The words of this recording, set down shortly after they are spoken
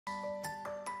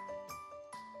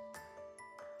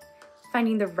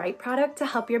Finding the right product to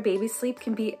help your baby sleep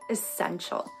can be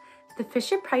essential. The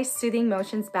Fisher-Price Soothing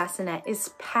Motions Bassinet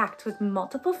is packed with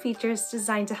multiple features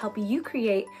designed to help you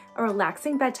create a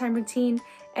relaxing bedtime routine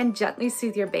and gently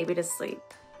soothe your baby to sleep.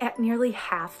 At nearly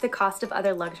half the cost of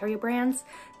other luxury brands,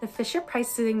 the Fisher-Price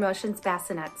Soothing Motions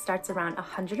Bassinet starts around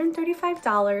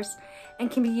 $135 and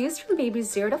can be used from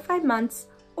babies 0 to 5 months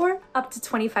or up to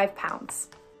 25 pounds.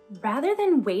 Rather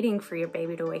than waiting for your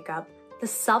baby to wake up, the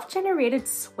self-generated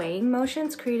swaying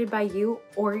motions created by you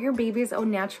or your baby's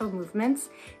own natural movements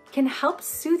can help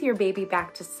soothe your baby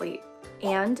back to sleep.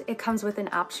 And it comes with an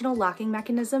optional locking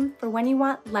mechanism for when you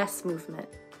want less movement.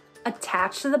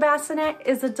 Attached to the bassinet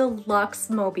is a deluxe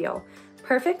mobile,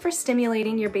 perfect for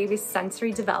stimulating your baby's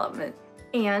sensory development,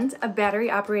 and a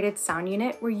battery-operated sound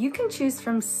unit where you can choose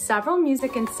from several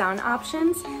music and sound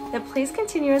options that plays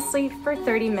continuously for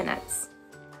 30 minutes.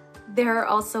 There are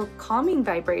also calming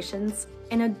vibrations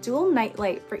and a dual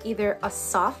nightlight for either a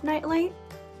soft nightlight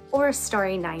or a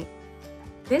starry night.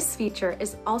 This feature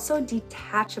is also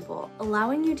detachable,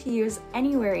 allowing you to use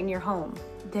anywhere in your home.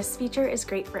 This feature is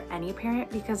great for any parent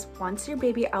because once your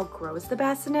baby outgrows the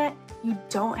bassinet, you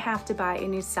don't have to buy a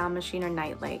new sound machine or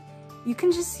nightlight. You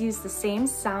can just use the same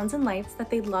sounds and lights that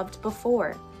they loved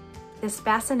before. This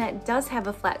bassinet does have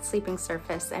a flat sleeping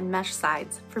surface and mesh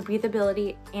sides for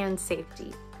breathability and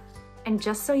safety. And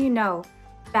just so you know,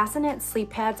 bassinet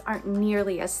sleep pads aren't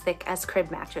nearly as thick as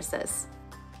crib mattresses.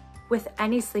 With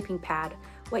any sleeping pad,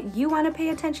 what you want to pay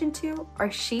attention to are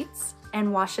sheets and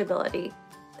washability.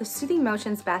 The Soothing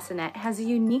Motions Bassinet has a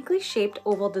uniquely shaped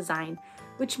oval design,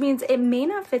 which means it may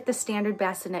not fit the standard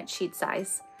bassinet sheet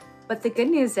size. But the good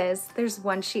news is there's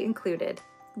one sheet included.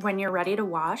 When you're ready to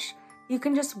wash, you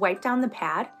can just wipe down the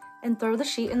pad and throw the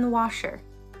sheet in the washer.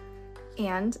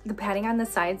 And the padding on the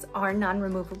sides are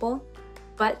non-removable,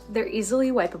 but they're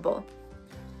easily wipeable.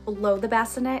 Below the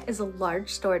bassinet is a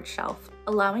large storage shelf,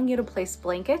 allowing you to place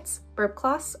blankets, burp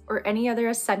cloths, or any other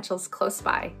essentials close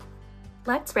by.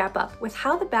 Let's wrap up with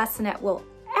how the bassinet will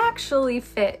actually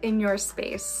fit in your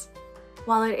space.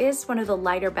 While it is one of the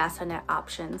lighter bassinet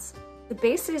options, the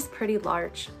base is pretty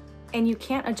large, and you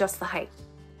can't adjust the height.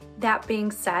 That being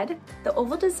said, the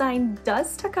oval design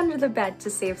does tuck under the bed to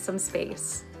save some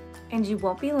space. And you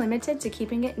won't be limited to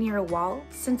keeping it near a wall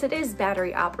since it is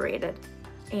battery operated.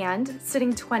 And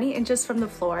sitting 20 inches from the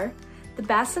floor, the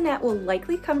bassinet will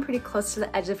likely come pretty close to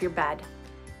the edge of your bed,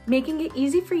 making it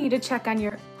easy for you to check on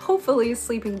your hopefully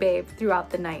sleeping babe throughout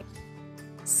the night.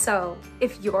 So,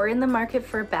 if you're in the market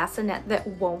for a bassinet that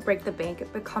won't break the bank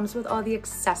but comes with all the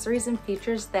accessories and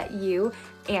features that you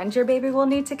and your baby will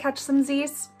need to catch some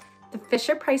Z's, the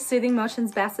Fisher-Price Soothing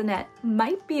Motions Bassinet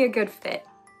might be a good fit.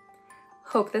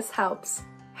 Hope this helps.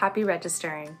 Happy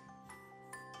registering.